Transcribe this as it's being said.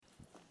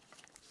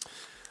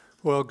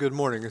Well, good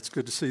morning. It's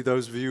good to see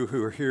those of you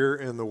who are here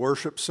in the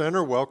worship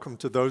center. Welcome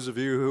to those of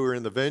you who are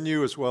in the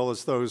venue, as well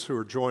as those who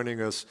are joining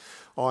us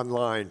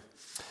online.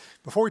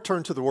 Before we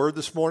turn to the Word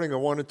this morning, I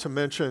wanted to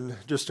mention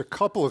just a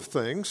couple of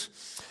things.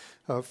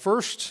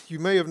 First, you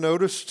may have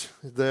noticed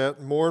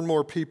that more and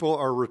more people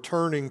are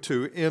returning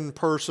to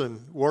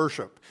in-person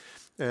worship,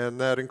 and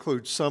that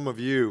includes some of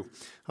you.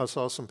 I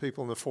saw some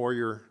people in the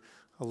foyer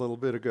a little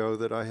bit ago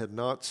that I had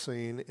not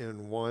seen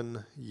in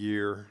 1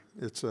 year.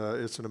 It's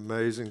an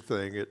amazing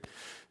thing.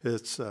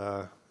 It's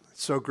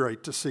so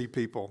great to see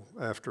people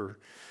after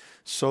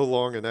so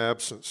long an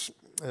absence.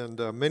 And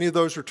many of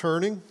those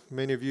returning,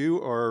 many of you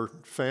are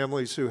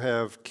families who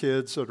have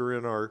kids that are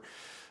in our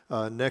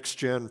Next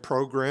Gen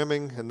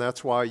programming, and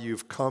that's why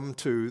you've come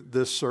to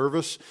this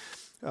service.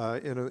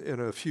 In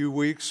a few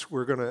weeks,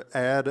 we're going to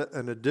add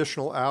an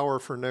additional hour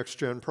for Next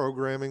Gen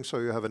programming, so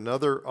you have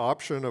another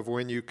option of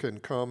when you can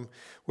come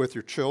with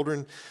your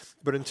children.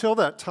 But until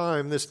that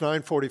time, this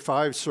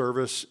 9:45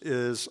 service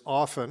is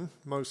often,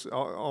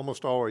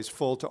 almost always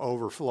full to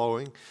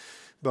overflowing,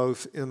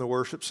 both in the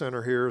worship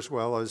center here as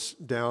well as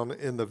down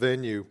in the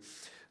venue.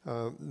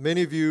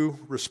 Many of you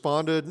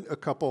responded a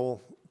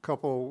couple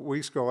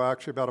weeks ago,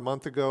 actually about a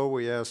month ago.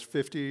 We asked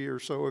 50 or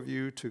so of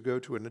you to go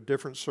to a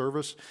different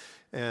service,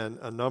 and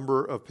a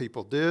number of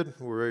people did.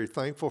 We're very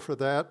thankful for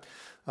that.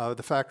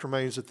 The fact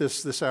remains that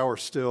this hour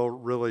is still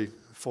really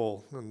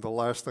full, and the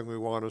last thing we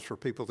want is for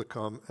people to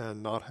come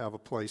and not have a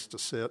place to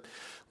sit.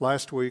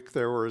 Last week,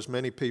 there were as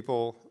many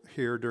people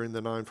here during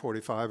the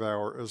 9:45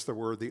 hour as there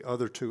were the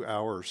other 2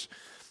 hours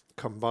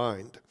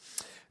combined.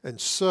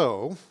 And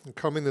so,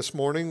 coming this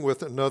morning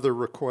with another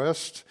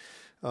request,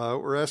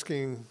 we're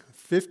asking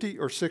 50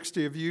 or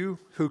 60 of you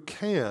who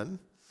can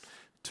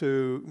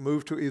to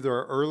move to either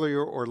an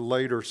earlier or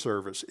later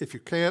service. If you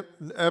can't,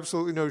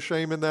 absolutely no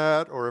shame in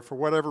that, or if for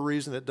whatever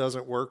reason it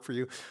doesn't work for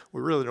you,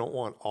 we really don't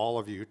want all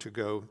of you to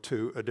go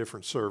to a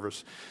different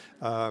service.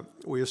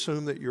 We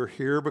assume that you're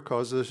here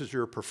because this is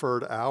your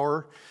preferred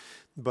hour,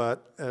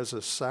 but as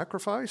a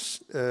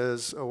sacrifice,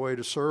 as a way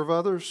to serve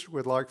others,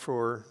 we'd like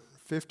for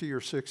 50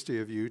 or 60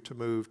 of you to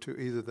move to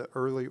either the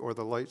early or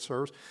the late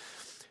service.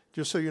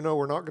 Just so you know,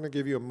 we're not going to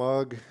give you a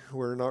mug.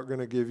 We're not going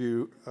to give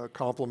you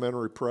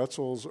complimentary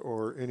pretzels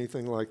or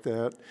anything like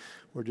that.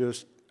 We're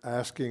just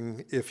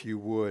asking if you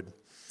would.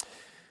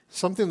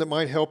 Something that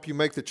might help you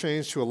make the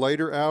change to a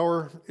later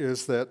hour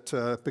is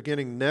that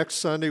beginning next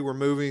Sunday, we're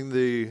moving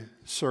the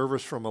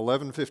service from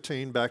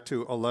 11:15 back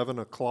to 11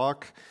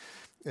 o'clock.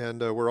 And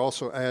we're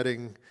also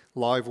adding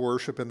live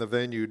worship in the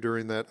venue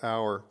during that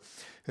hour.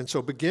 And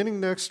so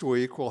beginning next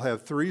week, we'll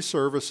have 3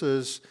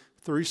 services,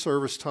 3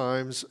 service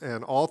times,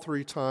 and all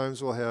 3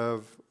 times we'll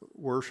have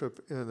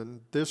worship in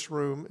this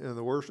room, in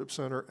the worship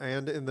center,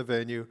 and in the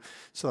venue.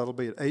 So that'll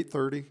be at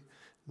 8:30,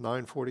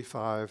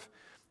 9:45,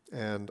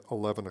 and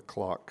 11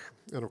 o'clock.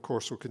 And of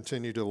course, we'll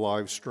continue to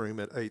live stream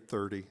at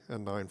 8:30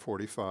 and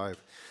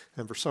 9:45.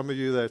 And for some of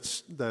you,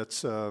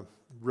 that's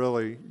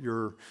really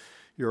your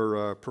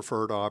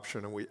preferred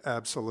option, and we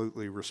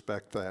absolutely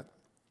respect that.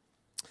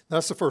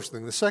 That's the first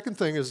thing. The second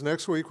thing is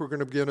next week we're going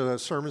to begin a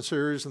sermon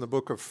series in the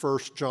book of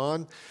 1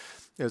 John.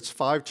 It's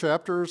 5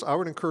 chapters. I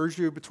would encourage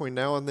you between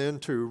now and then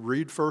to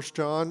read 1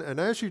 John. And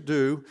as you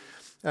do,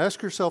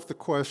 ask yourself the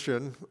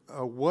question,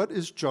 what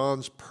is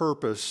John's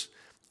purpose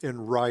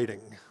in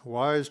writing?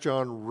 Why is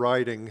John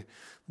writing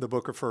the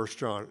book of 1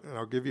 John? And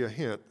I'll give you a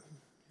hint.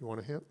 You want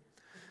a hint?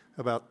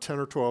 About 10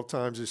 or 12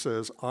 times he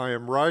says, I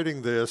am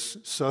writing this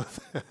so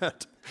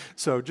that...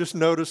 So just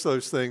notice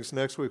those things.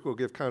 Next week we'll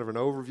give kind of an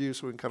overview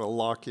so we can kind of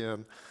lock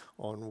in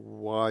on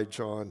why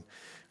John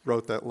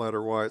wrote that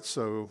letter, why it's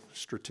so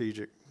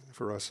strategic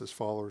for us as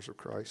followers of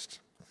Christ.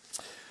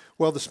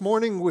 Well, this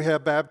morning we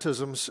have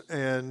baptisms,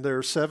 and there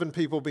are 7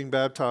 people being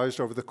baptized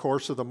over the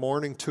course of the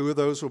morning. 2 of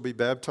those will be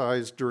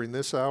baptized during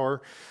this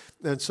hour.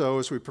 And so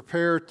as we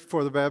prepare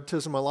for the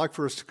baptism, I'd like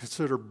for us to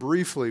consider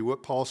briefly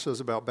what Paul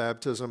says about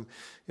baptism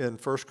in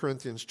 1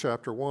 Corinthians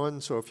chapter 1.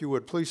 So if you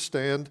would please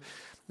stand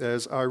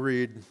as I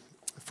read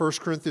 1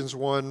 Corinthians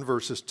 1,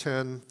 verses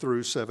 10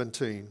 through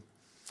 17.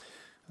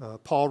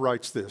 Paul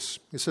writes this.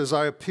 He says,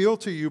 I appeal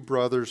to you,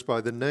 brothers,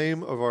 by the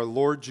name of our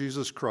Lord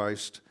Jesus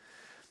Christ,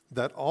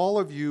 that all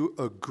of you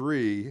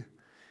agree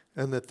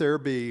and that there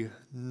be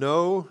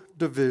no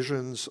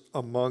divisions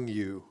among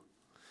you,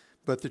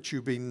 but that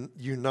you be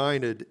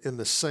united in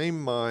the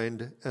same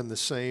mind and the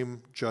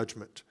same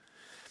judgment.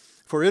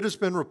 For it has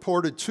been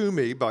reported to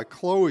me by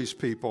Chloe's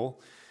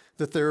people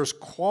that there is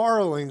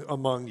quarreling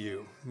among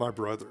you, my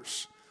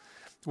brothers.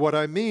 What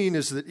I mean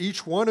is that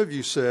each one of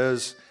you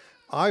says,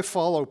 I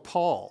follow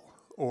Paul,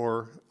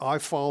 or I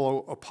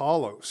follow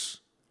Apollos,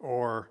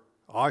 or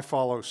I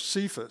follow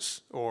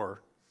Cephas,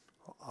 or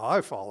I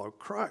follow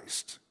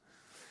Christ.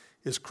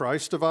 Is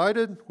Christ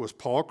divided? Was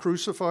Paul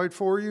crucified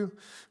for you?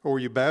 Or were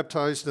you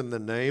baptized in the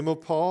name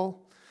of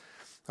Paul?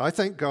 I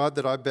thank God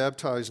that I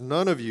baptized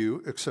none of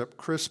you except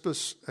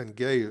Crispus and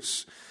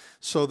Gaius,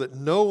 so that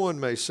no one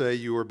may say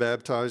you were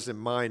baptized in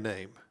my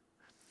name.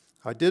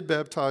 I did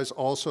baptize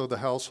also the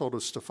household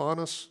of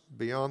Stephanas.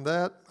 Beyond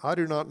that, I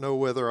do not know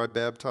whether I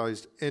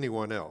baptized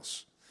anyone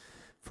else.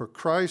 For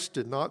Christ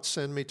did not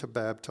send me to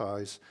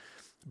baptize,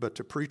 but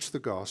to preach the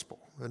gospel,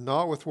 and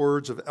not with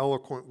words of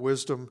eloquent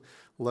wisdom,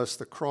 lest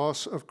the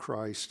cross of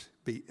Christ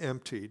be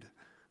emptied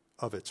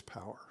of its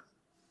power.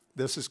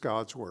 This is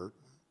God's word.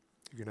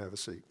 You can have a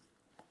seat.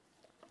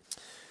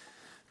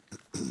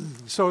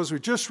 So as we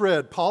just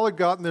read, Paul had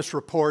gotten this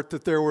report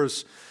that there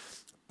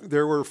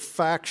were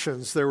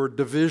factions, there were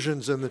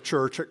divisions in the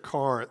church at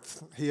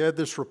Corinth. He had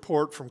this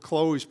report from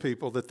Chloe's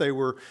people that they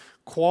were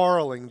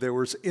quarreling, there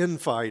was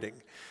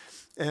infighting.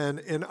 And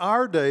in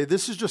our day,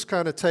 this is just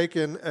kind of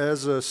taken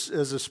as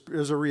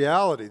a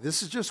reality.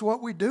 This is just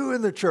what we do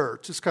in the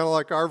church. It's kind of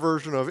like our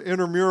version of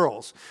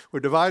intramurals. We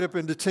divide up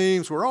into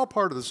teams. We're all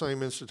part of the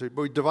same institute,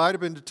 but we divide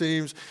up into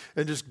teams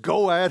and just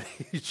go at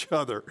each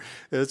other.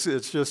 It's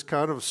just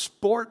kind of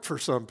sport for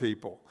some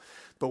people.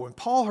 But when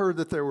Paul heard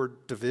that there were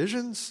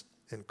divisions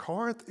in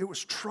Corinth, it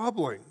was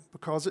troubling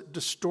because it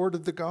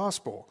distorted the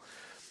gospel.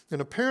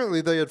 And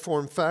apparently they had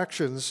formed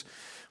factions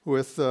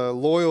with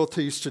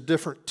loyalties to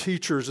different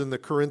teachers in the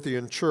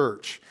Corinthian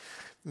church.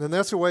 And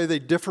that's the way they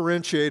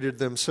differentiated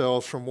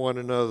themselves from one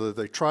another.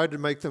 They tried to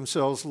make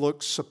themselves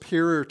look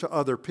superior to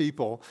other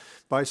people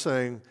by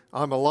saying,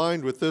 I'm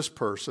aligned with this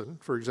person.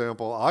 For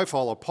example, I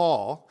follow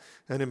Paul,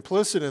 and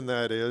implicit in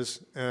that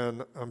is,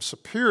 and I'm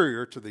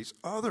superior to these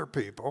other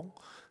people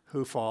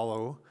who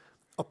follow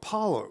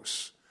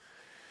Apollos.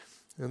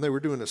 And they were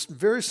doing a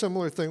very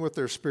similar thing with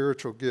their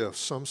spiritual gifts.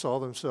 Some saw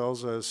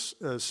themselves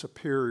as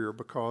superior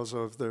because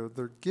of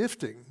their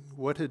gifting,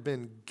 what had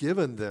been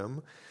given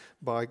them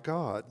by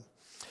God.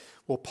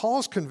 Well,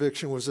 Paul's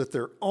conviction was that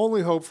their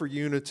only hope for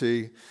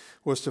unity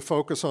was to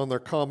focus on their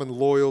common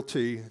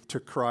loyalty to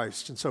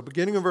Christ. And so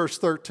beginning in verse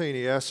 13,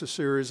 he asks a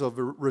series of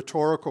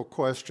rhetorical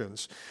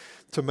questions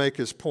to make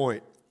his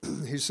point.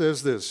 He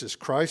says this, is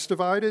Christ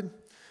divided?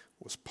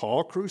 Was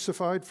Paul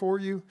crucified for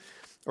you?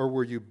 Or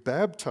were you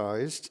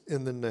baptized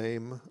in the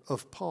name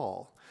of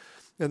Paul?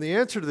 And the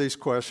answer to these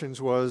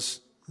questions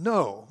was,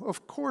 no,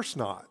 of course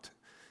not.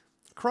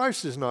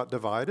 Christ is not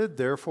divided,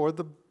 therefore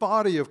the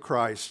body of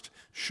Christ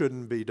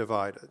shouldn't be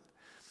divided.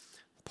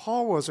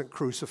 Paul wasn't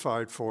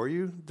crucified for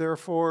you,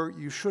 therefore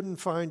you shouldn't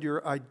find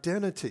your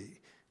identity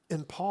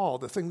in Paul.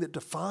 The thing that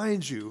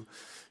defines you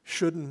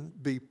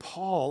shouldn't be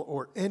Paul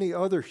or any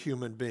other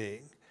human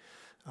being.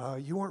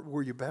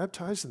 Were you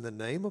baptized in the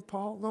name of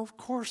Paul? No, of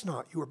course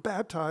not. You were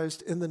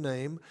baptized in the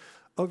name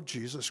of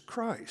Jesus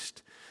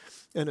Christ.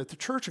 And at the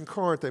church in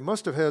Corinth, they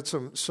must have had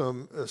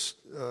some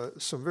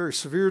very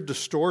severe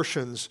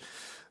distortions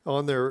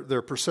on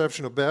their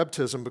perception of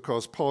baptism,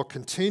 because Paul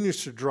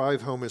continues to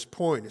drive home his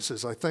point. He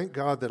says, I thank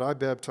God that I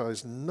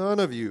baptized none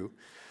of you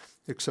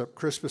except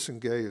Crispus and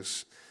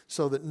Gaius,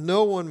 so that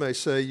no one may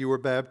say you were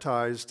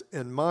baptized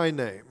in my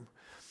name.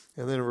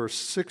 And then in verse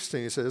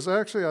 16, he says,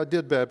 actually, I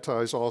did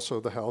baptize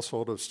also the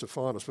household of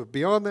Stephanas. But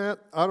beyond that,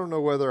 I don't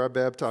know whether I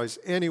baptized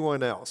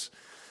anyone else.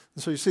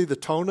 And so you see the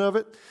tone of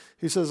it.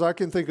 He says, I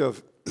can think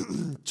of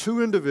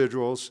two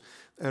individuals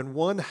and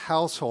one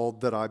household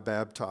that I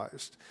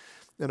baptized.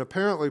 And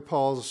apparently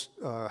Paul's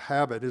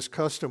habit, his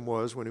custom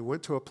was, when he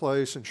went to a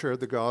place and shared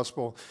the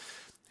gospel,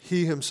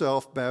 he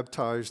himself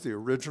baptized the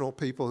original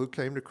people who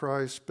came to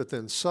Christ, but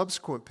then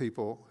subsequent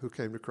people who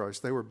came to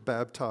Christ, they were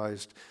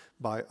baptized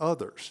by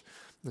others.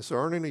 There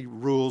aren't any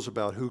rules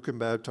about who can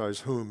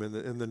baptize whom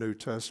in the New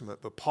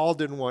Testament, but Paul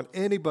didn't want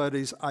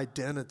anybody's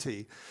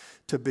identity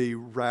to be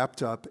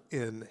wrapped up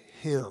in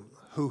him,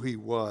 who he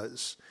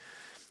was.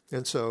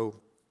 And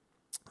so,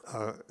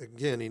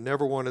 again, he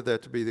never wanted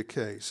that to be the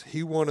case.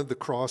 He wanted the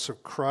cross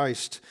of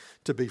Christ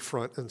to be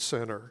front and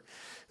center.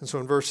 And so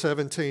in verse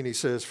 17, he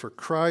says, for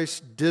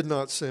Christ did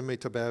not send me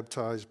to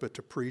baptize, but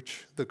to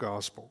preach the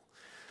gospel,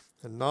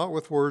 and not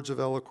with words of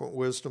eloquent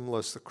wisdom,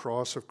 lest the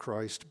cross of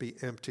Christ be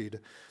emptied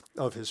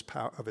of its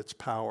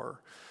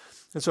power.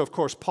 And so, of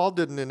course, Paul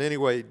didn't in any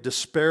way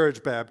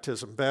disparage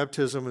baptism.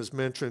 Baptism is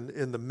mentioned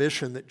in the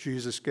mission that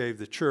Jesus gave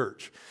the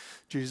church.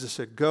 Jesus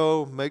said,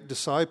 go, make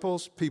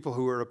disciples, people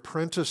who are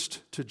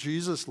apprenticed to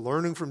Jesus,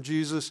 learning from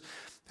Jesus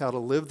how to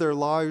live their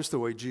lives the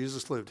way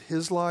Jesus lived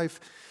his life.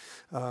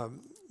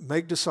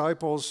 Make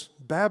disciples,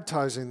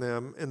 baptizing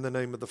them in the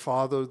name of the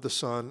Father, the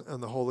Son,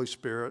 and the Holy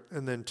Spirit,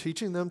 and then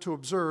teaching them to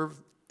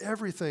observe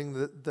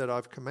everything that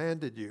I've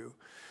commanded you.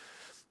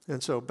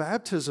 And so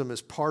baptism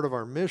is part of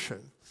our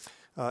mission.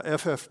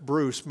 F.F.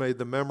 Bruce made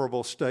the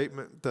memorable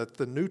statement that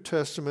the New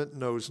Testament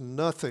knows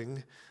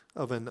nothing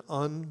of an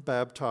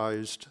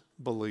unbaptized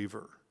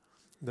believer.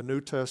 The New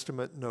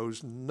Testament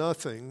knows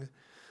nothing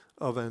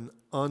of an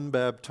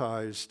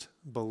unbaptized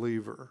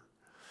believer.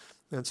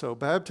 And so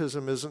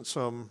baptism isn't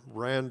some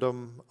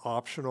random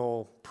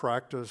optional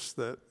practice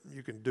that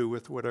you can do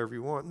with whatever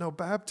you want. No,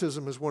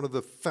 baptism is one of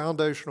the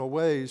foundational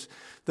ways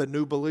that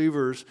new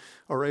believers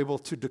are able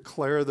to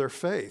declare their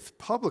faith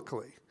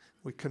publicly.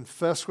 We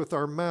confess with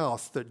our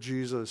mouth that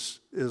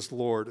Jesus is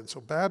Lord. And so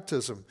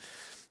baptism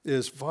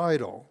is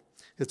vital.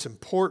 It's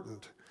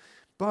important.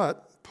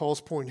 But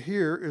Paul's point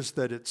here is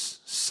that it's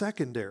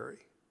secondary.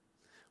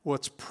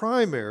 What's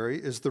primary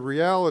is the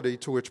reality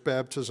to which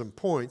baptism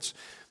points,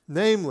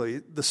 namely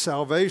the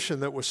salvation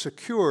that was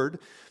secured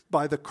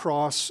by the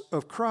cross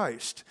of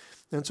Christ.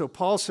 And so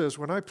Paul says,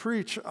 when I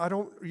preach, I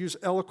don't use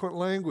eloquent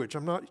language.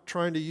 I'm not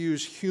trying to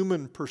use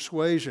human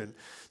persuasion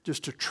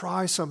just to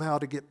try somehow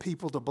to get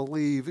people to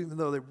believe, even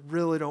though they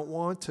really don't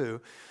want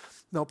to.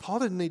 No, Paul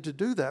didn't need to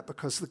do that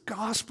because the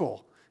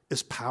gospel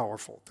is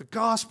powerful. The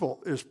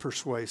gospel is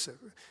persuasive.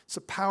 It's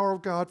the power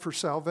of God for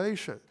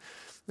salvation.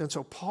 And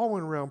so Paul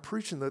went around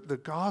preaching the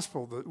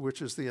gospel,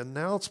 which is the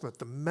announcement,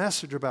 the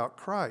message about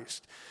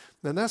Christ.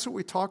 And that's what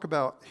we talk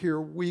about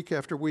here week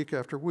after week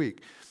after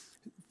week.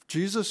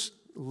 Jesus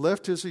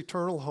left his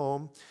eternal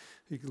home.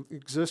 He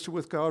existed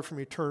with God from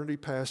eternity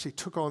past. He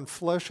took on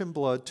flesh and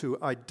blood to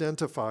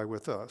identify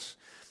with us.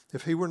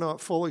 If he were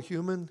not fully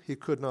human, he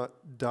could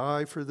not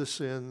die for the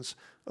sins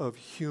of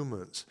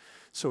humans.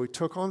 So he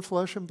took on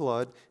flesh and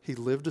blood. He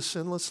lived a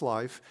sinless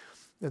life.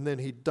 And then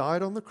he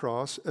died on the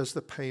cross as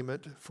the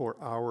payment for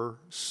our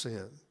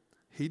sin.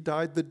 He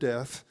died the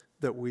death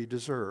that we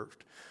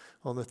deserved.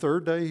 On the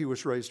third day, he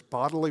was raised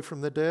bodily from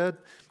the dead,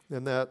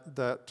 and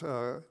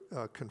that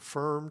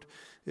confirmed,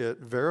 it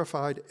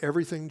verified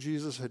everything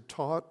Jesus had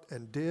taught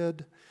and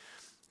did,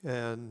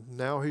 and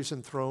now he's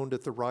enthroned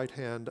at the right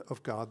hand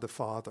of God the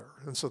Father.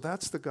 And so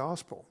that's the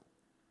gospel.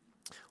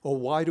 Well,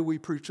 why do we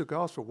preach the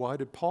gospel? Why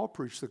did Paul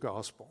preach the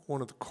gospel?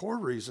 One of the core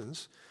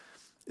reasons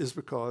is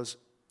because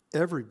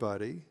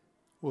everybody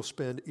will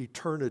spend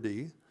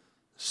eternity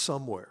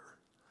somewhere.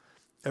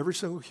 Every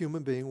single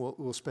human being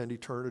will spend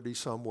eternity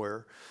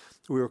somewhere.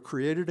 We are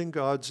created in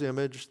God's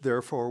image,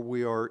 therefore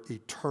we are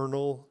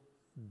eternal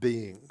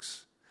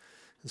beings.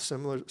 And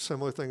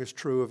similar thing is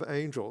true of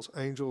angels.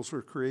 Angels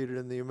were created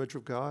in the image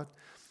of God,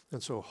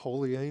 and so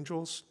holy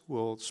angels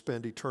will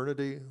spend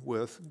eternity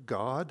with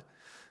God.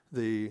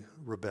 The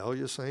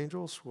rebellious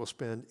angels will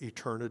spend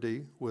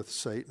eternity with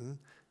Satan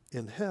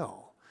in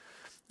hell.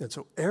 And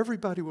so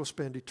everybody will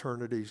spend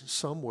eternity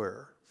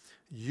somewhere.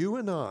 You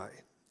and I,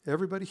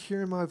 everybody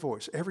hearing my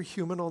voice, every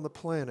human on the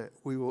planet,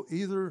 we will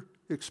either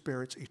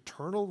experience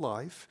eternal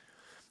life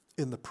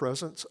in the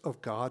presence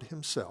of God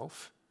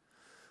himself,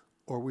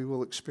 or we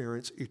will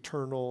experience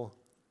eternal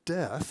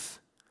death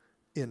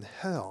in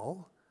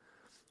hell,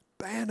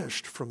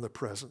 banished from the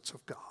presence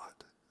of God.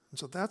 And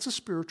so that's a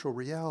spiritual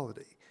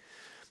reality.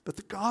 But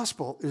the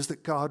gospel is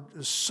that God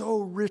is so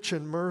rich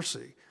in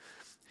mercy.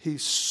 He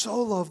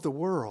so loved the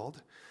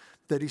world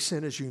that he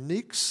sent his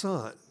unique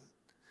Son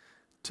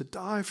to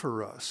die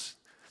for us,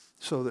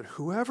 so that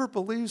whoever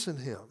believes in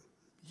him,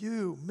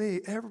 you,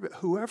 me, everybody,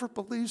 whoever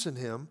believes in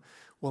him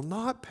will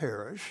not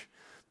perish,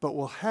 but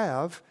will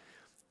have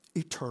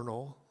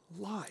eternal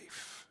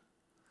life.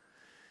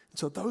 And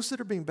so those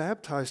that are being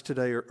baptized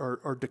today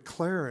are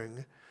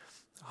declaring,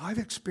 I've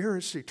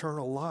experienced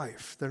eternal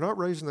life. They're not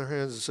raising their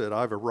hands and said,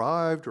 I've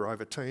arrived or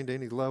I've attained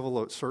any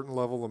certain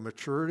level of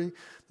maturity.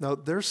 No,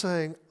 they're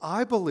saying,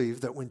 I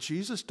believe that when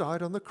Jesus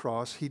died on the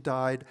cross, he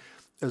died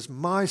as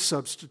my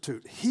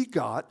substitute. He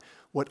got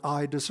what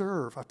I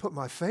deserve. I put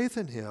my faith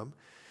in him,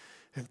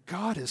 and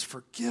God has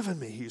forgiven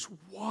me. He's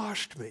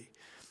washed me.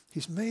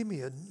 He's made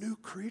me a new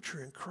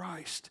creature in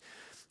Christ.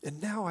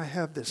 And now I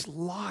have this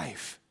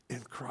life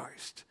in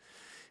Christ.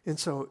 And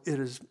so it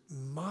is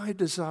my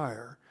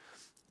desire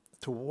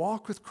to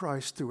walk with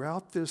Christ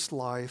throughout this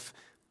life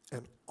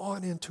and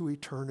on into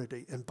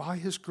eternity. And by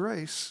his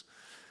grace,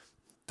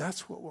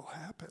 that's what will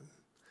happen.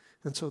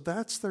 And so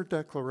that's their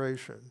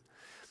declaration.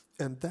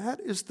 And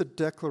that is the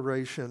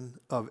declaration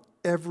of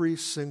every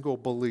single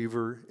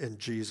believer in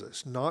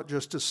Jesus, not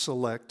just a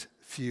select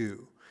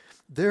few.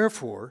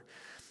 Therefore,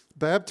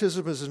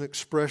 baptism is an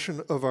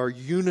expression of our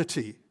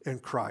unity in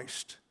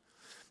Christ.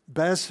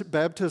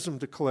 Baptism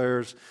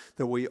declares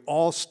that we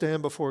all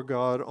stand before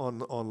God on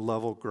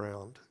level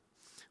ground.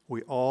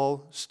 We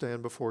all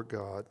stand before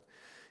God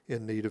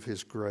in need of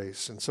his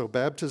grace. And so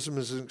baptism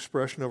is an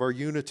expression of our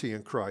unity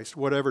in Christ.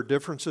 Whatever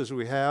differences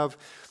we have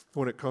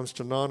when it comes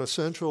to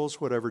non-essentials,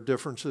 whatever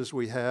differences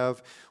we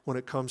have when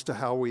it comes to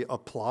how we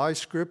apply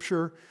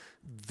Scripture,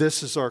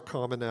 this is our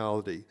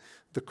commonality,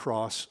 the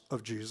cross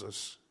of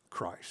Jesus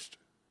Christ.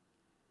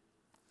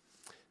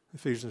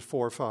 Ephesians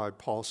 4:5,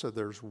 Paul said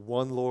there's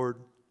one Lord,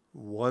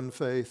 one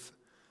faith,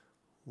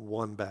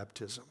 one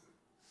baptism.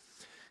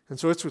 And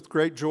so it's with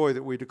great joy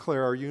that we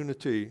declare our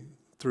unity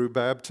through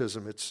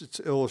baptism. It's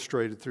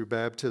illustrated through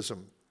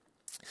baptism.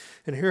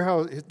 And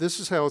this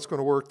is how it's going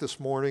to work this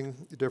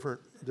morning.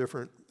 Different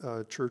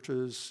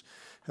churches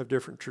have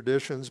different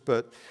traditions,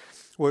 but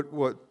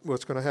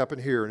what's going to happen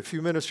here? In a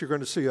few minutes, you're going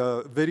to see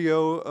a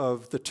video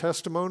of the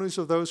testimonies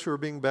of those who are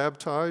being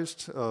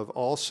baptized, of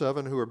all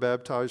 7 who are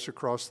baptized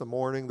across the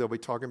morning. They'll be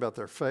talking about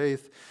their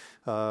faith,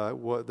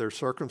 what their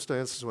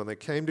circumstances when they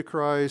came to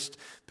Christ,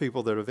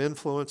 people that have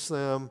influenced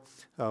them,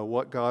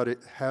 what God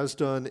has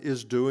done,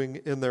 is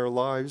doing in their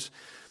lives.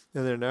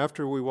 And then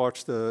after we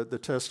watch the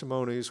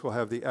testimonies, we'll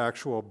have the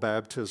actual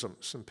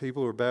baptisms. And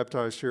people who are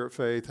baptized here at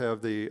Faith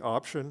have the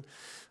option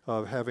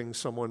of having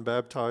someone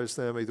baptize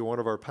them, either one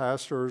of our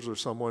pastors or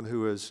someone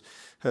who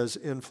has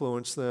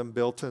influenced them,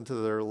 built into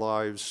their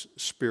lives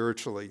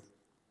spiritually.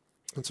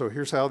 And so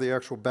here's how the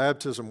actual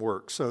baptism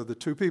works. So the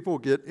two people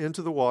get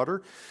into the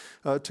water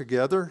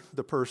together,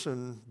 the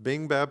person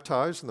being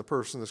baptized and the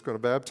person that's going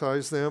to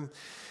baptize them.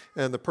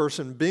 And the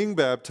person being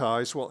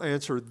baptized will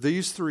answer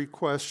these three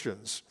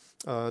questions.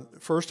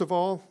 First of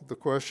all, the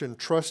question,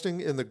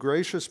 trusting in the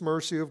gracious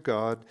mercy of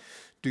God,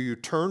 do you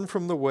turn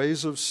from the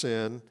ways of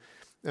sin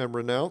and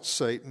renounce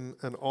Satan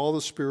and all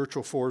the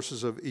spiritual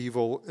forces of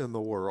evil in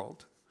the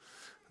world?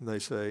 And they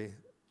say,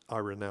 I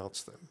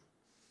renounce them.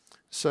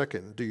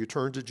 Second, do you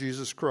turn to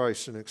Jesus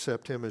Christ and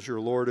accept him as your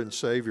Lord and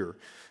Savior,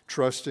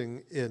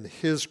 trusting in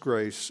his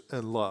grace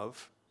and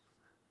love?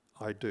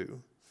 I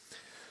do.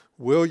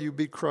 Will you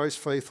be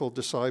Christ's faithful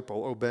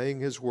disciple,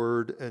 obeying his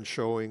word and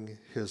showing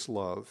his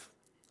love?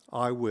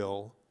 I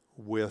will,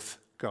 with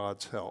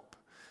God's help.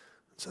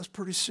 So that's a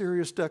pretty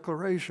serious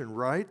declaration,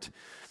 right?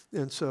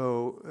 And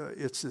so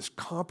it's this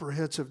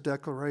comprehensive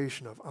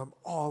declaration of I'm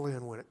all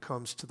in when it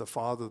comes to the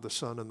Father, the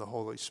Son, and the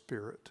Holy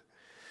Spirit.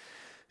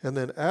 And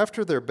then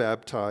after they're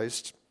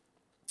baptized,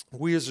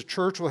 we as a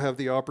church will have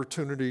the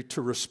opportunity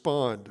to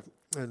respond.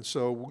 And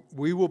so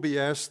we will be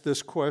asked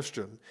this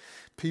question,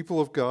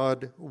 people of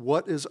God,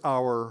 what is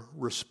our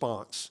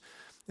response?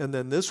 And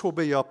then this will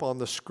be up on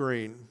the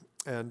screen.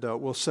 And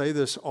we'll say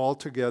this all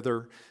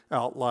together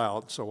out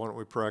loud. So why don't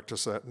we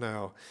practice that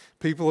now?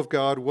 People of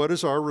God, what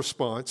is our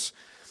response?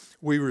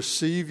 We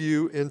receive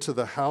you into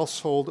the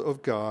household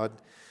of God,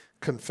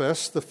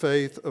 confess the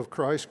faith of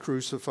Christ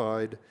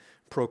crucified,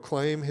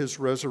 proclaim his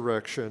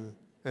resurrection,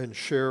 and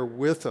share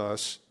with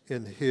us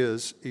in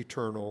his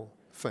eternal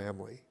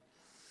family.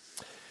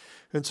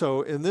 And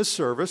so in this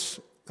service,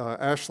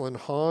 Ashlyn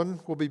Hahn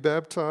will be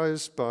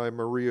baptized by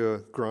Maria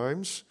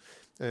Grimes,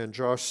 and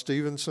Josh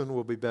Stevenson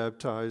will be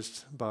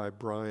baptized by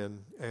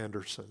Brian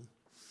Anderson.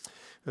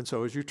 And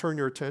so as you turn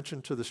your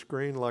attention to the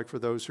screen, like for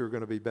those who are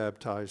going to be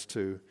baptized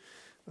to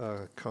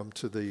come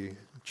to the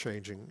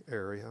changing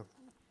area.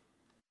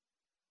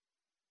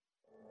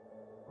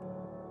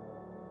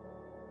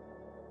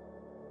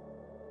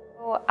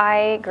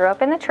 I grew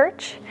up in the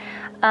church,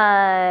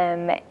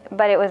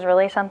 but it was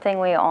really something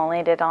we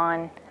only did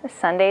on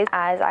Sundays.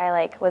 As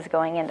I was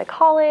going into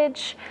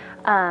college,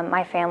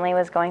 my family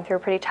was going through a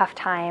pretty tough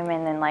time,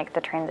 and then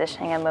the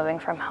transitioning and moving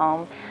from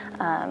home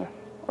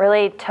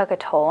really took a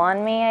toll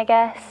on me, I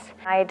guess.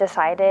 I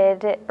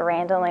decided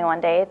randomly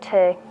one day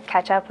to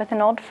catch up with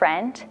an old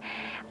friend,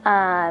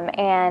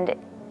 and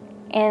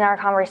in our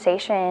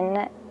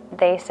conversation,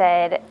 they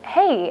said,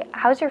 "Hey,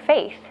 how's your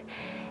faith?"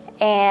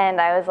 And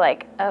I was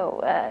like,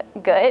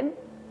 good?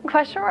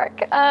 Question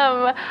mark.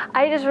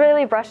 I just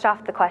really brushed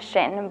off the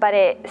question, but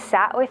it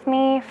sat with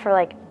me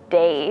for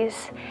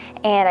days.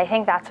 And I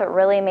think that's what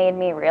really made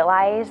me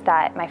realize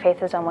that my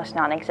faith was almost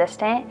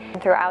non-existent.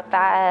 And throughout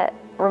that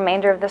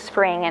remainder of the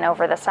spring and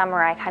over the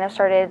summer, I kind of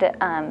started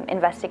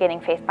investigating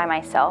faith by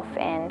myself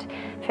and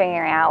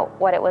figuring out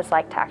what it was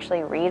like to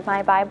actually read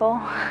my Bible.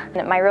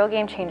 My real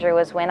game changer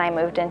was when I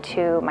moved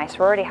into my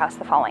sorority house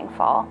the following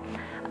fall.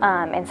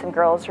 And some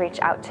girls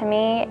reached out to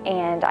me,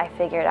 and I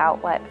figured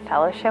out what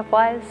fellowship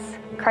was.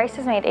 Christ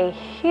has made a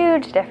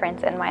huge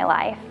difference in my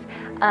life.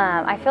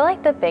 I feel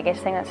like the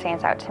biggest thing that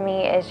stands out to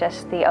me is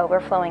just the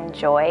overflowing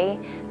joy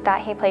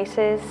that he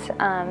places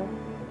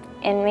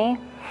in me,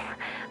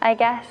 I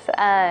guess.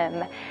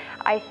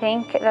 I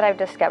think that I've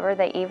discovered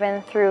that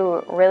even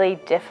through really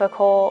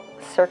difficult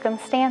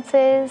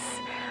circumstances,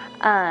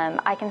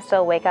 I can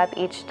still wake up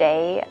each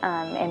day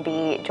and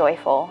be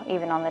joyful,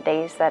 even on the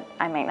days that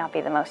I might not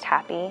be the most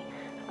happy.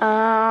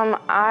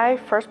 I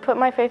first put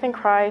my faith in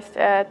Christ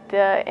at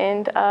the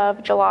end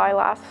of July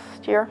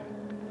last year.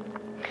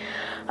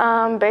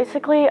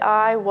 Basically,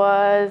 I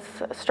was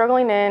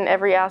struggling in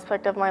every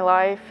aspect of my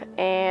life,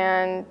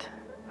 and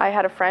I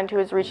had a friend who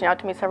was reaching out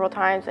to me several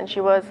times, and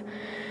she was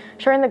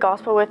sharing the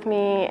gospel with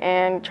me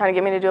and trying to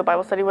get me to do a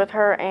Bible study with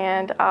her,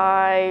 and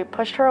I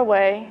pushed her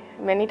away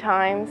many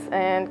times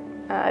and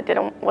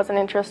wasn't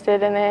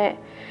interested in it.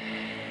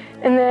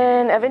 And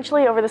then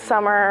eventually over the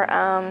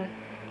summer,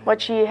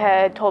 what she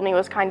had told me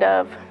was kind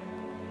of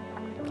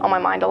on my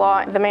mind a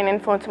lot. The main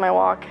influence in my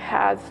walk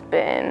has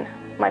been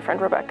my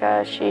friend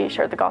Rebecca. She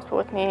shared the gospel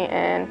with me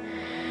and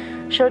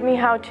showed me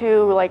how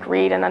to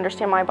read and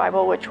understand my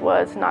Bible, which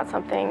was not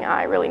something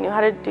I really knew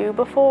how to do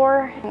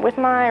before. With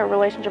my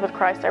relationship with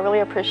Christ, I really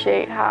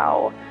appreciate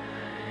how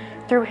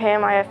through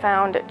him I have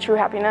found true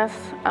happiness.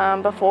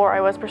 Before I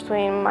was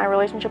pursuing my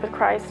relationship with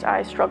Christ,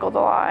 I struggled a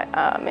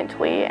lot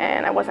mentally,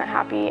 and I wasn't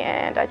happy,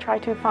 and I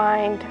tried to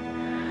find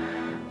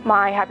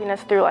my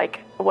happiness through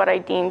what I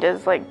deemed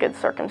as good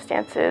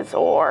circumstances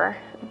or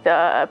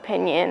the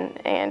opinion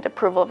and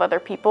approval of other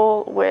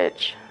people,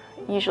 which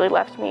usually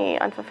left me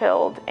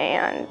unfulfilled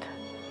and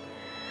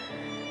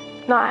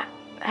not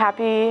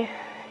happy.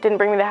 Didn't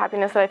bring me the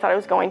happiness that I thought it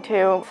was going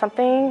to.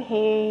 Something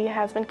he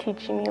has been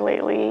teaching me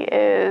lately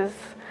is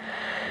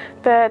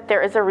that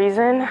there is a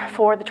reason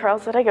for the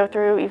trials that I go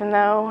through, even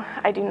though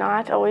I do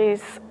not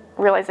always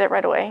realize it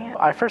right away.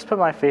 I first put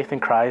my faith in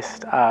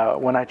Christ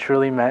when I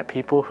truly met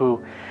people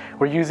who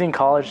were using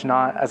college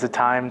not as a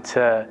time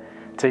to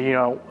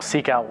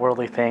seek out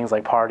worldly things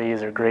like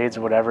parties or grades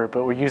or whatever,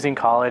 but were using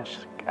college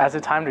as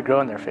a time to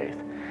grow in their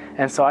faith.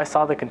 And so I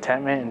saw the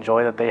contentment and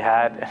joy that they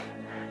had.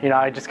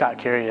 I just got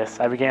curious.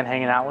 I began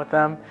hanging out with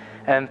them,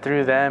 and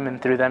through them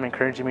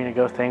encouraging me to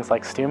go things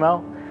like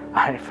STUMO,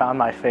 I found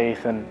my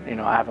faith,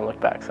 and I haven't looked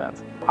back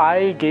since.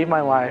 I gave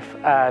my life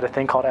at a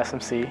thing called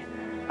SMC.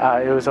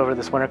 It was over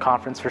this winter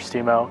conference for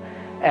STUMO,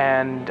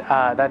 and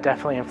that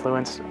definitely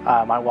influenced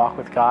my walk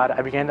with God.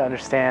 I began to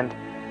understand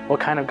what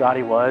kind of God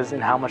He was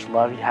and how much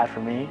love He had for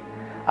me,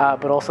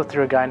 but also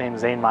through a guy named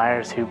Zane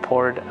Myers who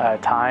poured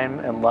time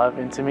and love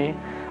into me.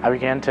 I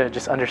began to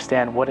just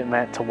understand what it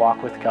meant to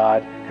walk with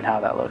God and how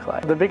that looked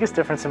like. The biggest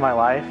difference in my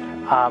life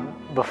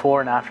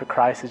before and after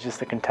Christ is just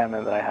the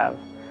contentment that I have.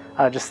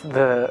 Just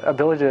the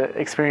ability to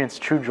experience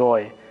true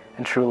joy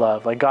and true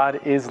love. Like, God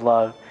is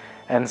love,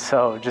 and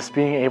so just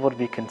being able to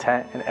be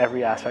content in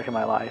every aspect of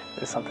my life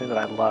is something that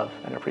I love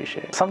and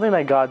appreciate. Something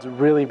that God's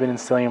really been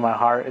instilling in my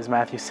heart is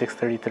Matthew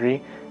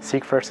 6:33,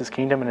 seek first His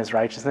kingdom and His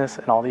righteousness,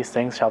 and all these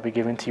things shall be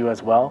given to you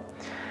as well.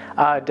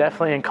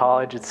 Definitely in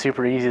college, it's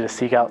super easy to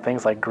seek out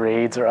things like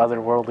grades or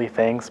other worldly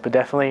things, but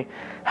definitely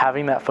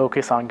having that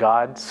focus on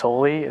God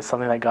solely is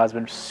something that God's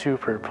been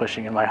super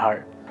pushing in my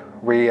heart.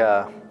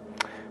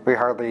 We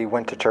hardly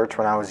went to church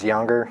when I was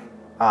younger.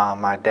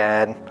 My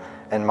dad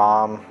and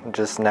mom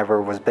just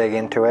never was big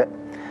into it.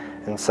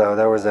 And so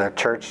there was a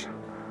church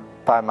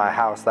by my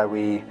house that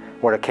we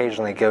would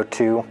occasionally go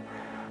to,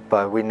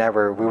 but we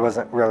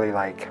wasn't really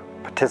like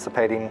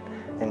participating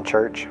in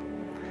church.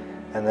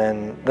 And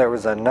then there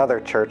was another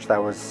church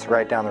that was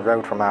right down the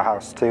road from our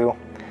house too.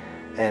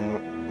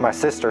 And my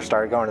sister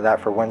started going to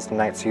that for Wednesday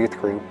night's youth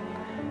group.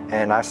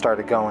 And I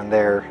started going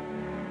there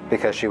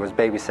because she was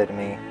babysitting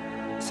me.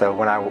 So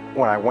when I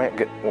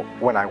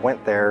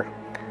went there,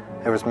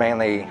 it was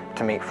mainly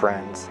to meet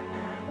friends.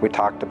 We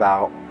talked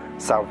about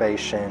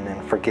salvation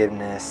and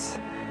forgiveness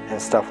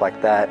and stuff like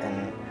that,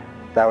 and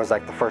that was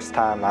like the first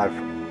time I've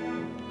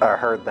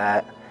heard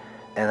that,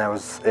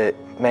 and it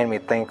made me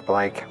think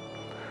like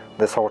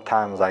this whole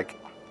time was like,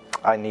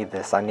 I need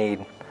this. I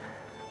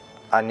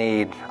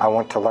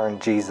want to learn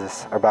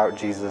about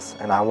Jesus,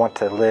 and I want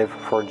to live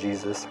for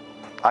Jesus.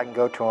 I can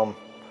go to Him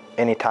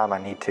anytime I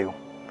need to,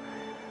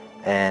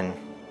 and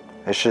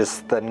it's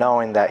just the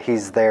knowing that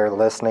He's there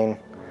listening,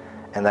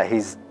 and that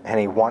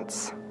He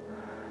wants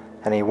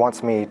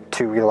me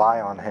to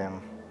rely on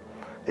Him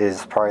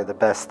is probably the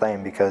best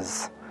thing,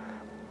 because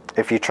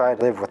if you try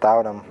to live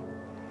without Him,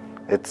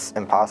 it's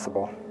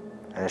impossible,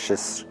 and it's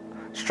just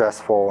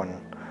stressful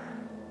and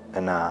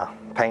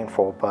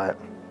painful. But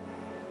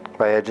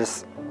it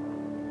just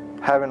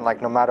having,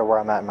 like, no matter where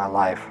I'm at in my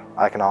life,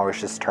 I can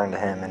always just turn to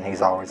Him, and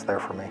He's always there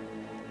for me.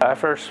 I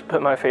first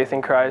put my faith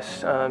in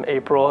Christ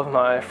April of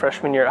my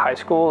freshman year at high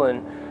school,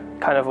 and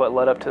kind of what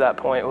led up to that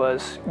point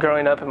was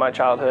growing up in my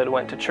childhood,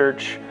 went to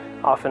church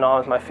off and on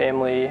with my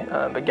family,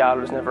 but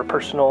God was never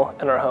personal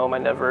in our home. I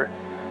never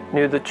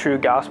knew the true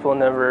gospel,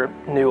 never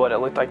knew what it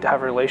looked like to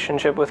have a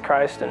relationship with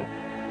Christ. And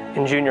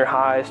in junior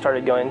high, I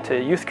started going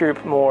to youth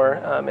group more,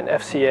 in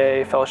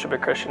FCA, Fellowship of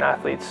Christian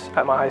Athletes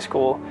at my high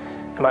school.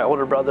 And my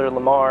older brother,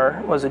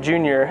 Lamar, was a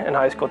junior in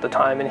high school at the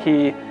time, and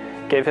he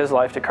gave his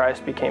life to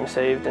Christ, became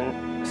saved,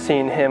 and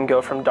seeing him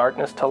go from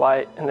darkness to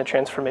light and the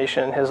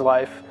transformation in his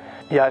life.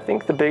 Yeah, I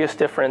think the biggest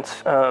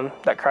difference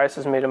that Christ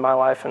has made in my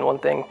life, and one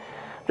thing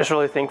I'm just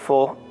really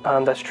thankful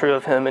that's true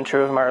of Him and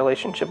true of my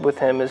relationship with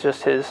Him, is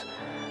just His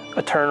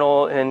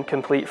eternal and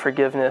complete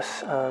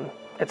forgiveness.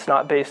 It's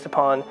not based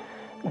upon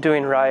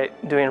doing right,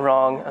 doing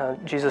wrong.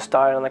 Jesus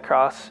died on the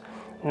cross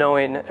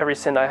knowing every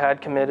sin I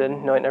had committed,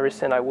 knowing every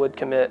sin I would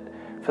commit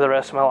for the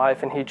rest of my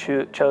life, and He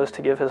chose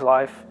to give His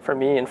life for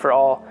me and for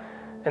all.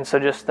 And so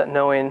just that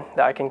knowing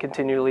that I can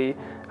continually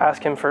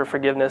ask Him for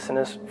forgiveness, and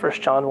as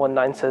 1 John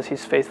 1:9 says,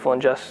 He's faithful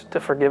and just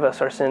to forgive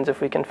us our sins if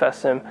we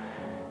confess Him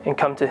and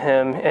come to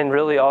Him. And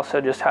really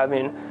also just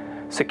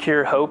having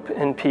secure hope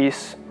and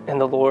peace in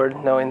the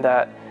Lord, knowing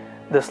that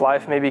this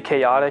life may be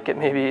chaotic, it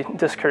may be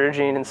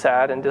discouraging and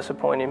sad and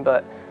disappointing,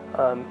 but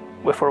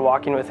if we're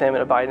walking with Him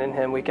and abiding in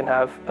Him, we can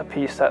have a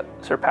peace that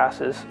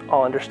surpasses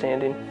all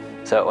understanding.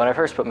 So when I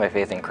first put my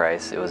faith in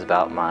Christ, it was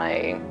about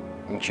my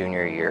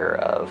junior year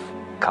of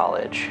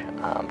college.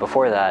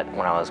 Before that,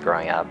 when I was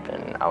growing up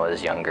and I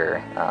was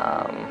younger,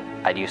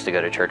 I used to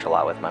go to church a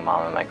lot with my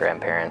mom and my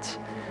grandparents,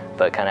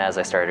 but kind of as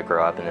I started to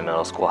grow up in the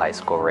middle school, high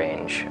school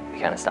range, we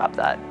kind of stopped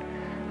that.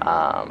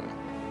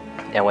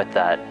 And with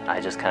that, I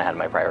just kind of had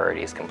my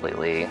priorities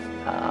completely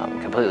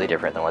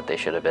different than what they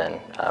should have been,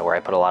 where I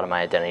put a lot of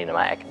my identity into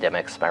my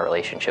academics, my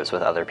relationships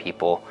with other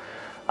people,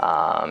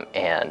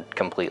 and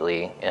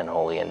completely and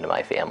wholly into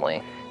my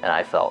family. And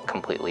I felt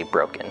completely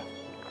broken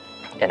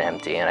and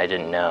empty, and I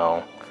didn't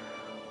know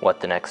what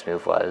the next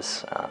move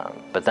was.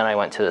 But then I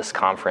went to this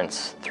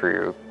conference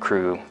through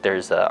Cru.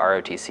 There's a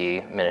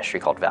ROTC ministry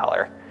called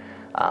Valor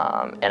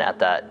And at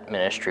that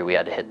ministry, we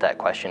had to hit that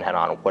question head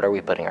on. What are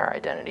we putting our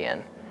identity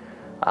in?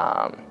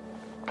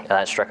 And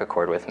that struck a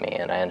chord with me,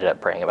 and I ended up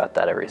praying about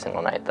that every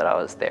single night that I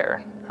was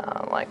there.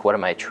 Like, what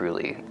am I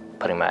truly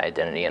putting my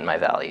identity and my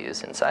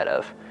values inside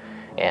of?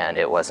 And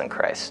it wasn't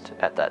Christ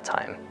at that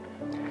time.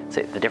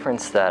 So the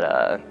difference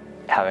that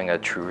having a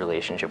true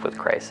relationship with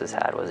Christ has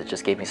had was it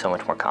just gave me so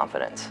much more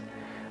confidence.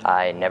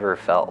 I never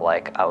felt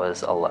like I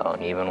was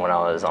alone, even when I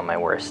was on my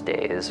worst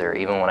days, or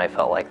even when I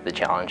felt like the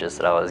challenges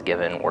that I was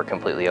given were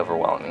completely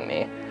overwhelming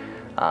me.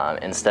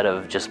 Instead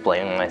of just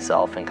blaming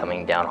myself and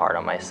coming down hard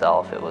on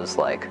myself, it was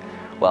like,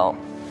 well,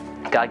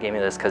 God gave me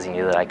this because he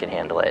knew that I could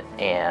handle it,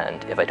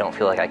 and if I don't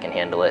feel like I can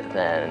handle it,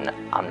 then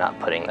I'm not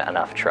putting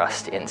enough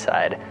trust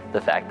inside the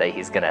fact that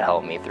he's going to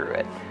help me through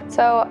it.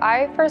 So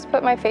I first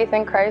put my faith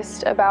in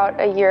Christ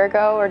about a year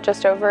ago, or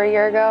just over a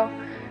year ago.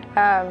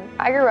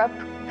 I grew up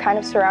kind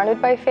of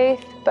surrounded by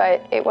faith,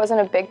 but it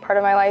wasn't a big part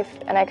of my life,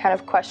 and I kind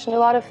of questioned a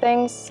lot of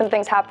things. Some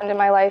things happened in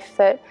my life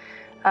that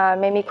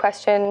made me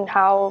question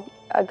how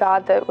a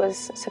God that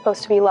was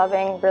supposed to be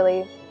loving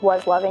really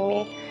was loving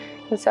me.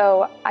 And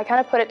so I kind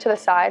of put it to the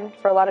side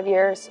for a lot of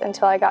years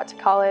until I got to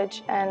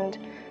college, and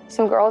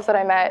some girls that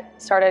I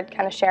met started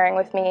kind of sharing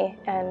with me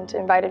and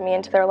invited me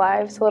into their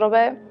lives a little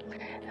bit.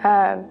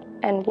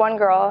 And one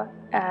girl,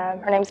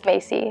 her name's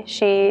Macy,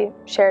 she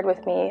shared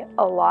with me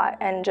a lot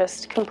and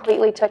just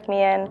completely took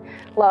me in,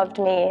 loved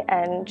me,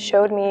 and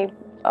showed me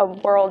a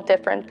world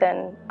different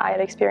than I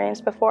had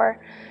experienced before.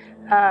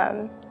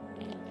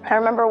 I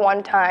remember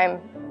one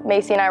time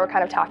Macy and I were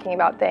kind of talking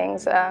about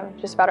things,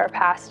 just about our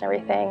past and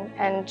everything,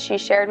 and she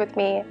shared with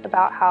me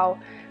about how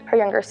her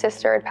younger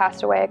sister had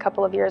passed away a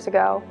couple of years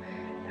ago.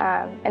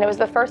 And it was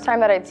the first time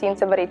that I'd seen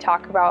somebody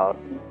talk about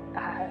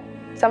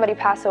somebody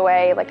pass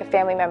away, like a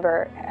family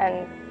member,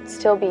 and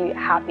still be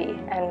happy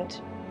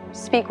and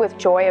speak with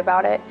joy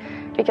about it,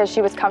 because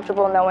she was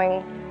comfortable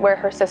knowing where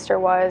her sister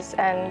was,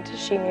 and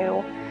she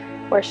knew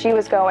where she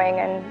was going,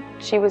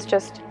 and she was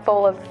just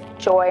full of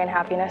joy and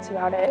happiness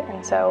about it.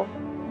 And so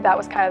that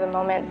was kind of the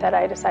moment that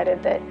I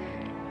decided that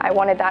I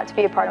wanted that to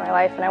be a part of my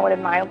life, and I wanted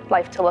my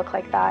life to look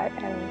like that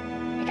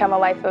and become a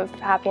life of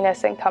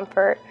happiness and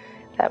comfort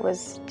that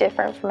was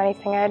different from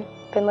anything I'd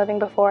been living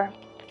before.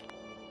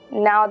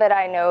 Now that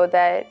I know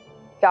that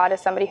God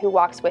is somebody who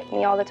walks with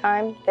me all the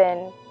time,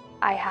 then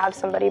I have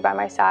somebody by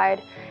my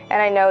side,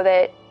 and I know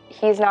that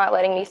he's not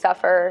letting me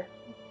suffer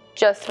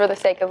just for the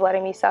sake of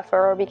letting me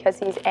suffer, or because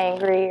he's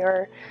angry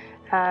or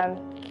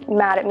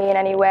mad at me in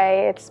any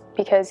way. It's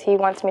because he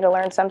wants me to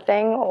learn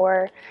something,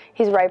 or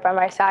he's right by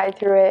my side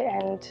through it,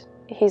 and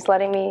he's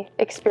letting me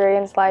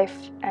experience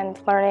life and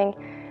learning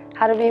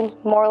how to be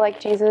more like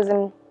Jesus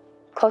and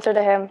closer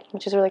to him,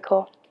 which is really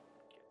cool.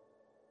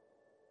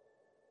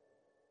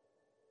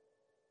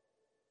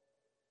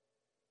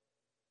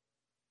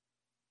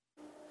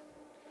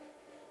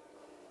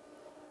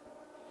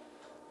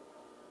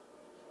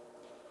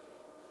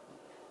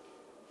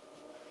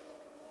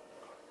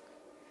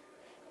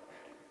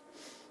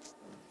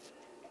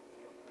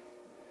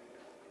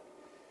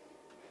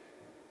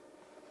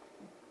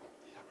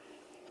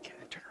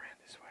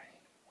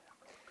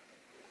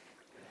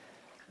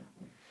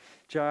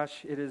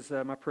 Josh, it is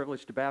my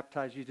privilege to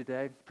baptize you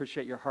today.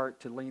 Appreciate your heart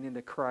to lean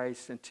into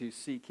Christ and to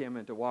seek him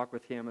and to walk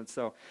with him. And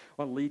so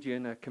I want to lead you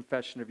in a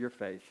confession of your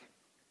faith.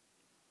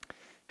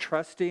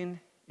 Trusting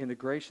in the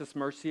gracious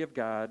mercy of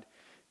God,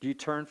 do you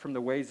turn from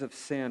the ways of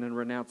sin and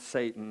renounce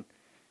Satan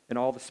and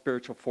all the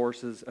spiritual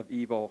forces of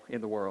evil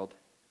in the world?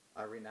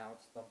 I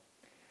renounce them.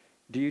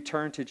 Do you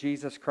turn to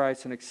Jesus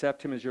Christ and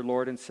accept him as your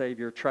Lord and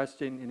Savior,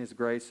 trusting in his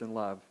grace and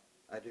love?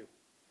 I do.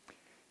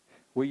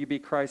 Will you be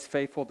Christ's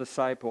faithful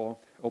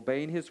disciple,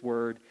 obeying his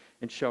word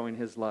and showing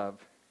his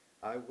love?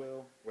 I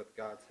will, with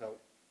God's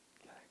help.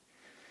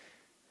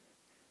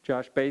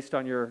 Josh, based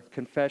on your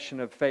confession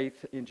of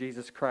faith in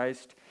Jesus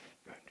Christ,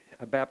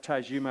 I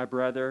baptize you, my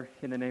brother,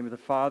 in the name of the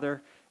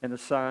Father, and the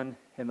Son,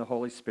 and the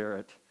Holy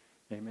Spirit.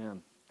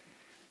 Amen.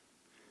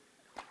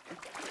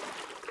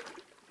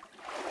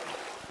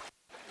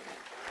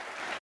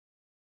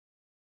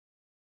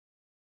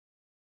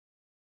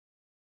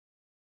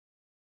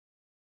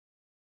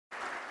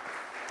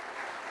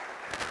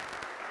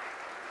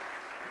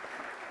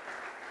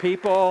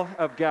 People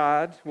of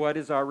God, what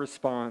is our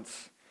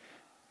response?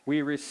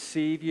 We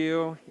receive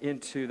you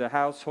into the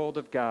household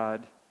of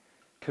God,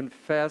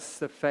 confess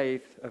the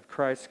faith of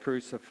Christ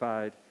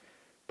crucified,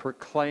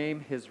 proclaim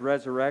his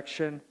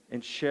resurrection,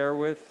 and share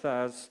with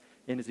us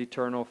in his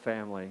eternal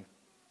family.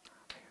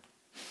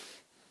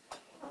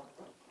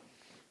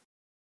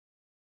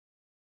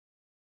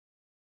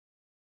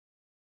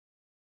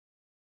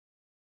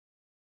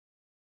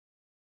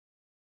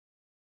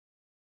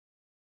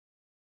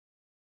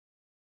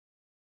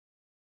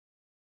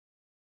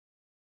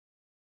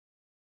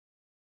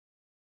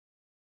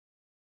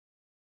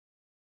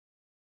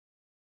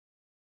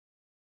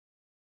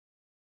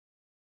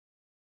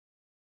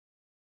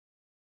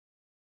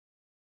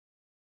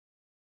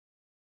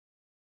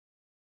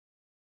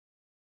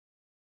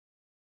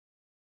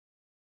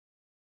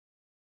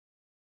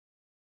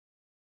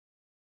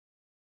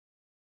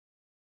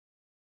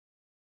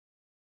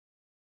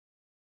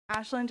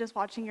 Ashlyn, just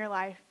watching your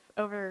life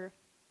over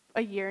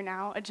a year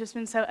now, it's just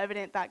been so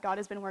evident that God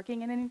has been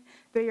working in and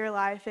through your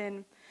life.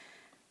 And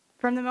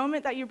from the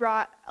moment that you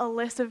brought a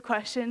list of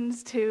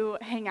questions to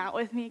hang out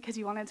with me because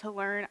you wanted to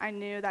learn, I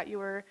knew that you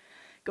were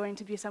going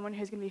to be someone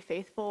who's going to be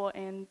faithful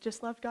and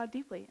just loved God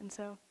deeply. And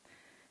so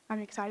I'm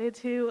excited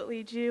to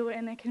lead you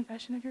in a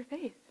confession of your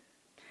faith.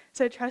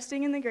 So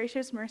trusting in the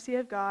gracious mercy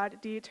of God,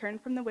 do you turn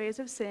from the ways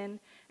of sin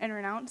and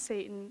renounce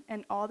Satan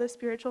and all the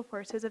spiritual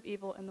forces of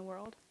evil in the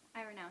world?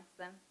 I renounce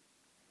them.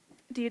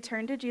 Do you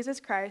turn to Jesus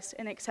Christ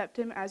and accept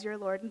him as your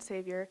Lord and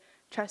Savior,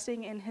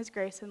 trusting in his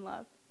grace and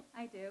love?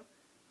 I do.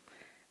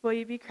 Will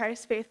you be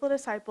Christ's faithful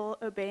disciple,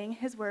 obeying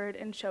his word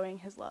and showing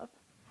his love?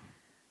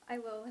 I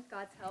will, with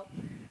God's help.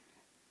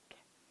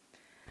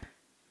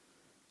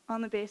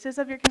 On the basis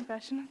of your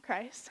confession of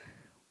Christ,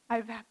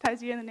 I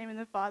baptize you in the name of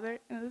the Father,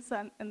 and of the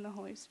Son, and the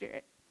Holy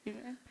Spirit.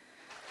 Amen.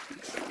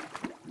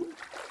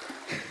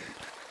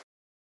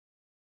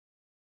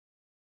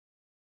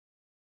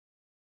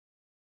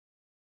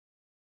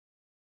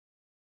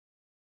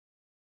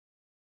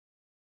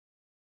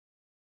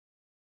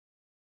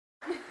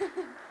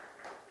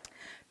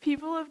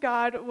 People of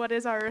God, what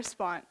is our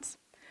response?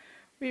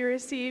 We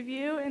receive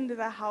you into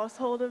the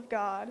household of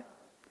God,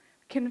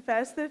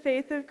 confess the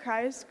faith of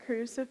Christ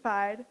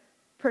crucified,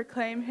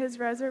 proclaim his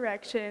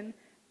resurrection,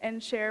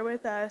 and share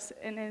with us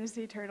in his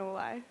eternal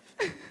life.